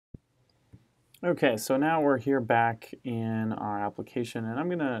Okay, so now we're here back in our application, and I'm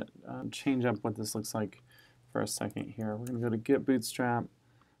going to change up what this looks like for a second here. We're going to go to Get Bootstrap,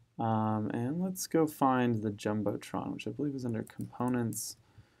 and let's go find the Jumbotron, which I believe is under Components.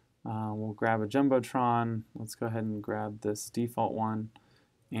 We'll grab a Jumbotron. Let's go ahead and grab this default one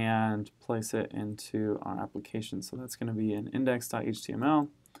and place it into our application. So that's going to be an index.html.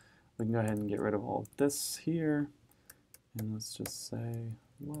 We can go ahead and get rid of all of this here, and let's just say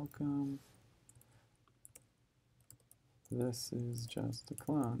welcome. This is just a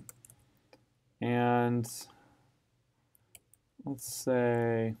clone. And let's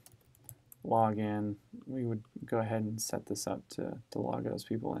say login. We would go ahead and set this up to log those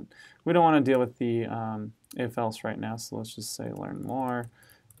people in. We don't want to deal with the if-else right now, so let's just say learn more,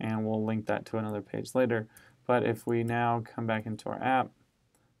 and we'll link that to another page later. But if we now come back into our app,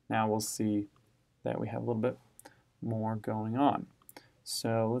 now we'll see that we have a little bit more going on.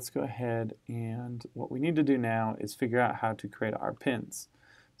 So let's go ahead, and what we need to do now is figure out how to create our pins.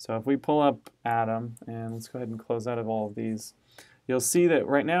 So if we pull up Atom, and let's go ahead and close out of all of these, you'll see that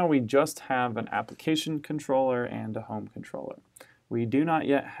right now we just have an application controller and a home controller. We do not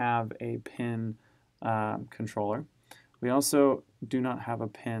yet have a pin controller. We also do not have a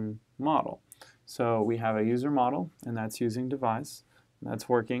pin model. So we have a user model, and that's using device. That's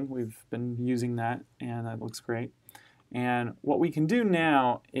working. We've been using that, and that looks great. And what we can do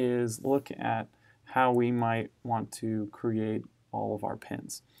now is look at how we might want to create all of our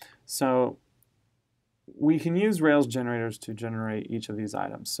pins. So we can use Rails generators to generate each of these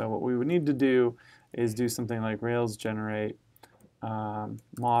items. So what we would need to do is do something like Rails generate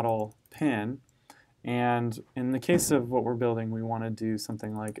model pin. And in the case of what we're building, we want to do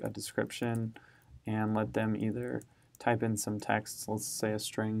something like a description and let them either type in some text, let's say a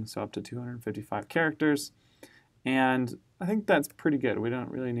string, so up to 255 characters. And I think that's pretty good. We don't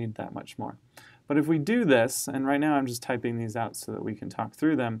really need that much more. But if we do this, and right now I'm just typing these out so that we can talk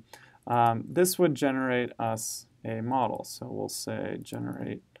through them, this would generate us a model. So we'll say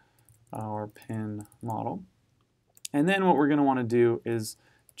generate our pin model. And then what we're going to want to do is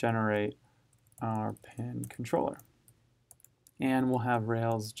generate our pin controller. And we'll have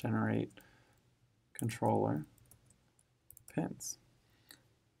Rails generate controller pins.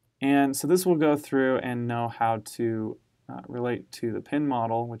 And so this will go through and know how to relate to the pin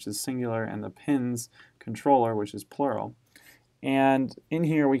model, which is singular, and the pins controller, which is plural. And in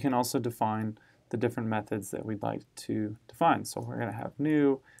here we can also define the different methods that we'd like to define. So we're going to have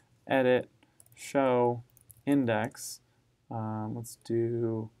new, edit, show, index. Let's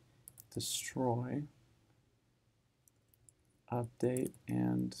do destroy, update,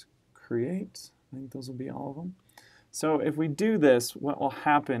 and create. I think those will be all of them. So if we do this, what will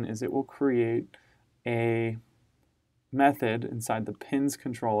happen is it will create a method inside the pins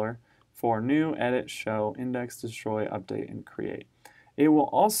controller for new, edit, show, index, destroy, update, and create. It will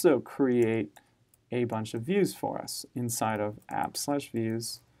also create a bunch of views for us inside of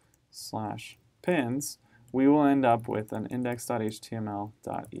app/views/pins. We will end up with an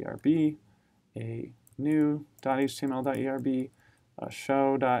index.html.erb, a new.html.erb, a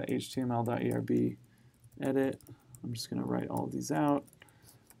show.html.erb, edit. I'm just going to write all of these out.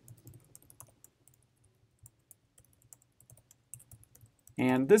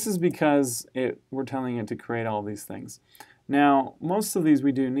 And this is because we're telling it to create all of these things. Now, most of these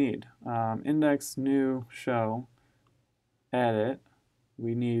we do need. Index, new, show, edit,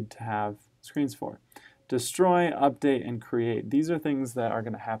 we need to have screens for. Destroy, update, and create. These are things that are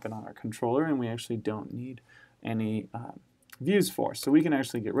going to happen on our controller, and we actually don't need any views for. So we can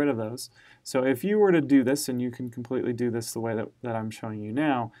actually get rid of those. So if you were to do this, and you can completely do this the way that I'm showing you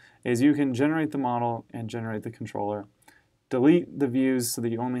now, is you can generate the model and generate the controller, delete the views so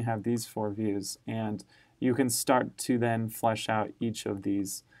that you only have these 4 views, and you can start to then flesh out each of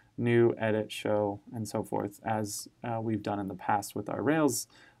these new, edit, show, and so forth, as we've done in the past with our Rails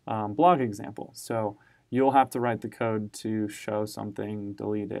blog example. So you'll have to write the code to show something,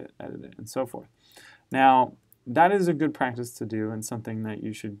 delete it, edit it, and so forth. Now, that is a good practice to do and something that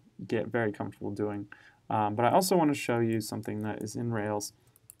you should get very comfortable doing. But I also want to show you something that is in Rails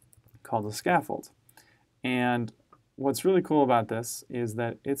called a scaffold. And what's really cool about this is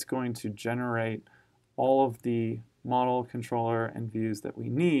that it's going to generate all of the model, controller, and views that we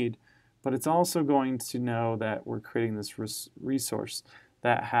need, but it's also going to know that we're creating this resource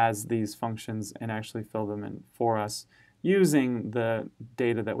that has these functions and actually fill them in for us using the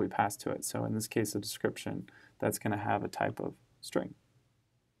data that we pass to it. So in this case, a description that's going to have a type of string.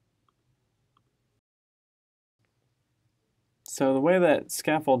 So the way that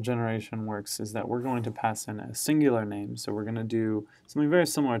scaffold generation works is that we're going to pass in a singular name. So we're going to do something very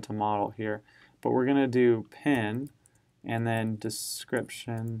similar to model here, but we're going to do pin and then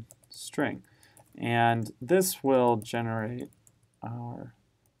description string. And this will generate our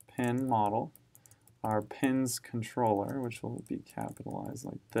pin model, our pins controller, which will be capitalized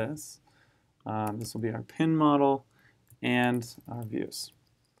like this. This will be our pin model and our views.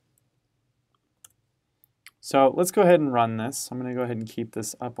 So let's go ahead and run this. I'm going to go ahead and keep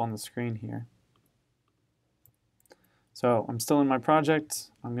this up on the screen here. So I'm still in my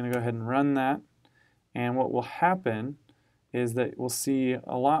project. I'm going to go ahead and run that. And what will happen is that we'll see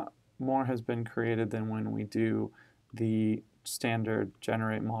a lot more has been created than when we do the standard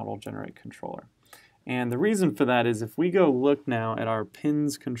generate model, generate controller. And the reason for that is if we go look now at our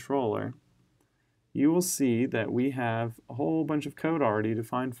pins controller, you will see that we have a whole bunch of code already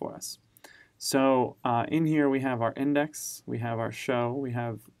defined for us. So in here we have our index, we have our show, we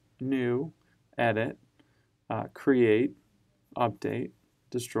have new, edit, create, update,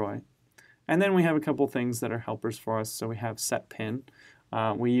 destroy. And then we have a couple things that are helpers for us. So we have set pin.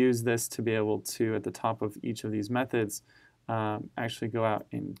 We use this to be able to, at the top of each of these methods, actually go out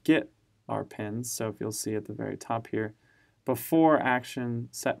and get our pins. So if you'll see at the very top here, before action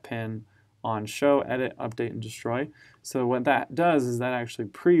set pin on show, edit, update, and destroy. So what that does is that actually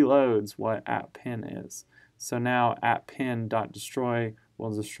preloads what @pin is. So now @pin.destroy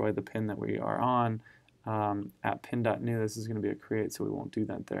will destroy the pin that we are on. @pin.new, this is going to be a create, so we won't do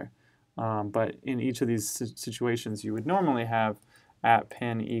that there. But in each of these situations, you would normally have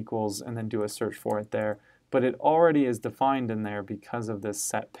 @pin equals and then do a search for it there. But it already is defined in there because of this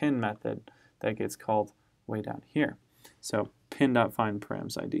set pin method that gets called way down here. So pin.find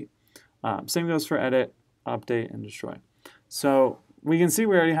params ID. Same goes for edit, update, and destroy. So we can see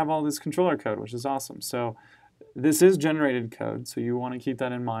we already have all this controller code, which is awesome. So this is generated code, so you want to keep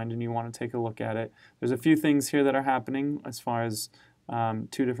that in mind and you want to take a look at it. There's a few things here that are happening as far as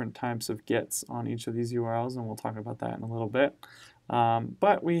two different types of gets on each of these URLs, and we'll talk about that in a little bit.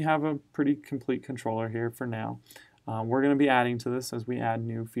 But we have a pretty complete controller here for now. We're going to be adding to this as we add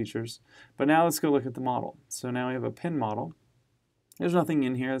new features. But now let's go look at the model. So now we have a pin model. There's nothing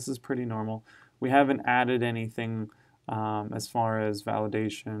in here. This is pretty normal. We haven't added anything as far as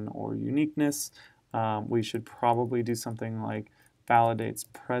validation or uniqueness. We should probably do something like validates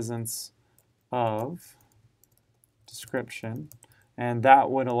presence of description. And that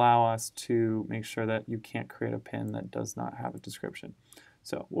would allow us to make sure that you can't create a pin that does not have a description.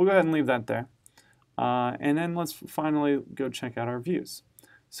 So we'll go ahead and leave that there. And then let's finally go check out our views.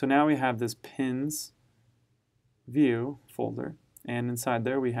 So now we have this pins view folder. And inside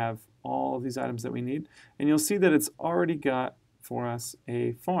there we have all of these items that we need. And you'll see that it's already got for us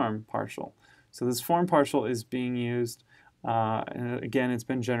a form partial. So this form partial is being used. And again, it's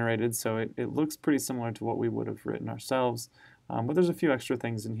been generated, so it looks pretty similar to what we would have written ourselves. But there's a few extra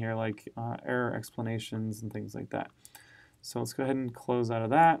things in here like error explanations and things like that. So let's go ahead and close out of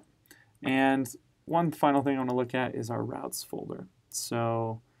that. And one final thing I want to look at is our routes folder.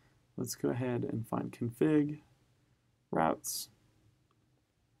 So let's go ahead and find config, routes.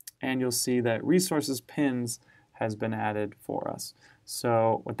 And you'll see that resources pins has been added for us.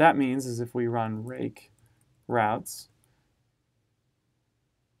 So what that means is if we run rake routes,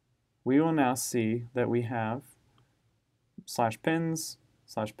 we will now see that we have /pins,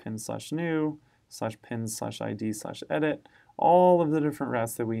 /pin/new, /pins/id/edit, all of the different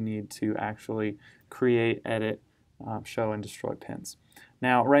routes that we need to actually create, edit, show, and destroy pins.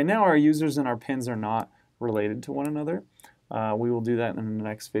 Now, right now our users and our pins are not related to one another. We will do that in the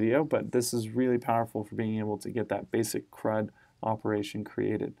next video, but this is really powerful for being able to get that basic CRUD operation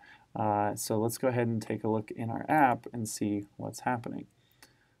created. So let's go ahead and take a look in our app and see what's happening.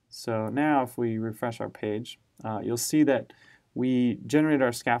 So now if we refresh our page, you'll see that we generate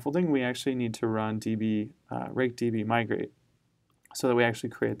our scaffolding. We actually need to run rake db migrate so that we actually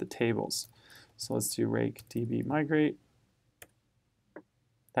create the tables. So let's do rake db migrate.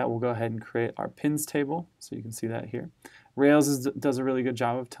 That will go ahead and create our pins table, so you can see that here. Rails does a really good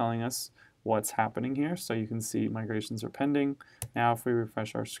job of telling us what's happening here, so you can see migrations are pending. Now if we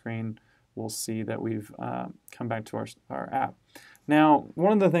refresh our screen, we'll see that we've come back to our app. Now,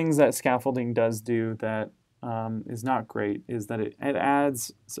 one of the things that scaffolding does do that is not great is that it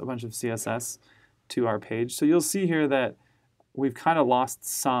adds a bunch of CSS to our page. So you'll see here that we've kind of lost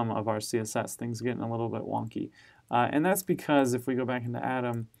some of our CSS. Things are getting a little bit wonky. And that's because if we go back into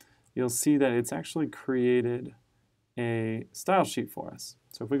Atom, you'll see that it's actually created a style sheet for us.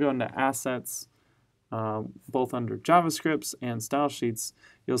 So if we go into Assets, both under JavaScripts and style sheets,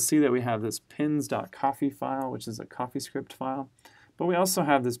 you'll see that we have this pins.coffee file, which is a CoffeeScript file. But we also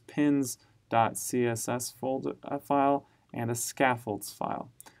have this pins.css folder file and a scaffolds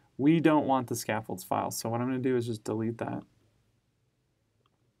file, we don't want the scaffolds file. So what I'm going to do is just delete that.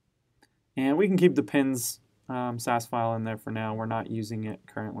 And we can keep the pins SAS file in there for now. We're not using it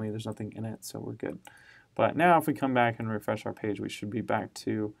currently. There's nothing in it, so we're good. But now if we come back and refresh our page, we should be back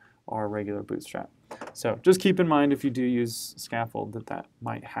to our regular Bootstrap. So just keep in mind if you do use Scaffold that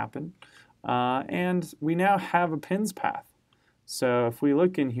might happen. And we now have a pins path. So if we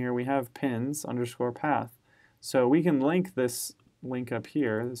look in here, we have pins _ path. So we can link this link up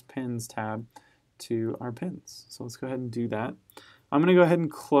here, this pins tab, to our pins. So let's go ahead and do that. I'm going to go ahead and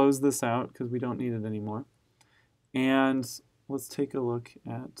close this out because we don't need it anymore. And let's take a look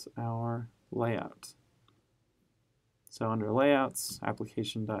at our layout. So under layouts,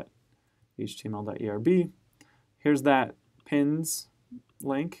 application.html.erb, here's that pins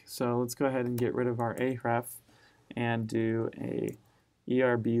link. So let's go ahead and get rid of our href and do a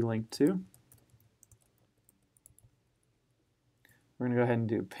ERB link to. We're going to go ahead and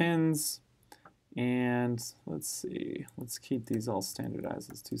do pins. And let's see, let's keep these all standardized.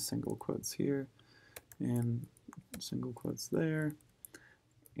 Let's do single quotes here and single quotes there.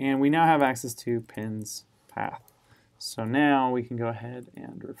 And we now have access to pins path. So now we can go ahead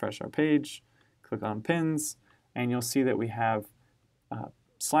and refresh our page, click on pins, and you'll see that we have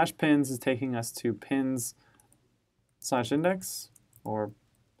 /pins is taking us to pins/index or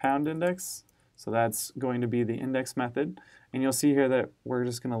pound index. So that's going to be the index method. And you'll see here that we're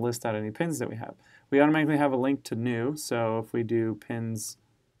just going to list out any pins that we have. We automatically have a link to new. So if we do pins/new,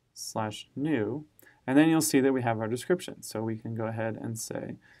 and then you'll see that we have our description. So we can go ahead and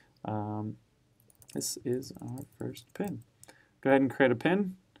say, this is our first pin. Go ahead and create a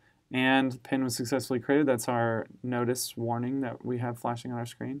pin. And pin was successfully created. That's our notice warning that we have flashing on our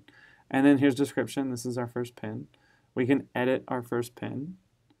screen. And then here's description. This is our first pin. We can edit our first pin.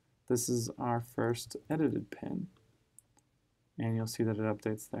 This is our first edited pin. And you'll see that it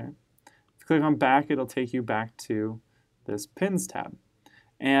updates there. If you click on back, it'll take you back to this pins tab.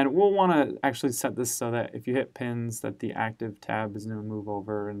 And we'll want to actually set this so that if you hit pins, that the active tab is going to move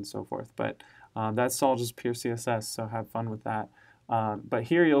over and so forth. But that's all just pure CSS, so have fun with that. But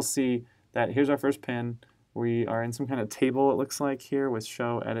here you'll see that here's our first pin. We are in some kind of table, it looks like here, with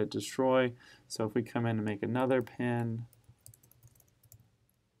show, edit, destroy. So if we come in and make another pin,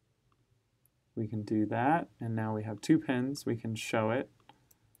 we can do that, and now we have two pins. We can show it,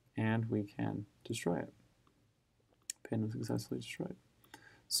 and we can destroy it. Pin was successfully destroyed.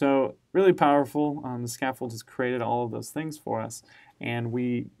 So really powerful. The scaffold has created all of those things for us, and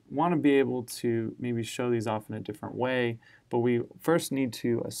we want to be able to maybe show these off in a different way, but we first need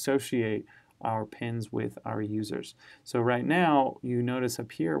to associate our pins with our users. So right now, you notice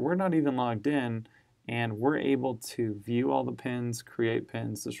up here, we're not even logged in, and we're able to view all the pins, create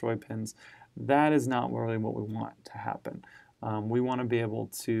pins, destroy pins. That is not really what we want to happen. We want to be able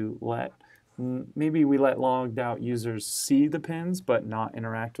to maybe we let logged out users see the pins but not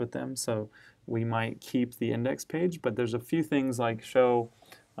interact with them. So we might keep the index page, but there's a few things like show,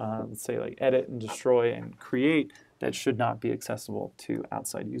 let's say like edit and destroy and create that should not be accessible to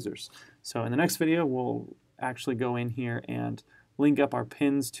outside users. So in the next video, we'll actually go in here and link up our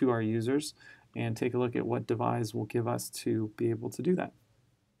pins to our users and take a look at what devise will give us to be able to do that.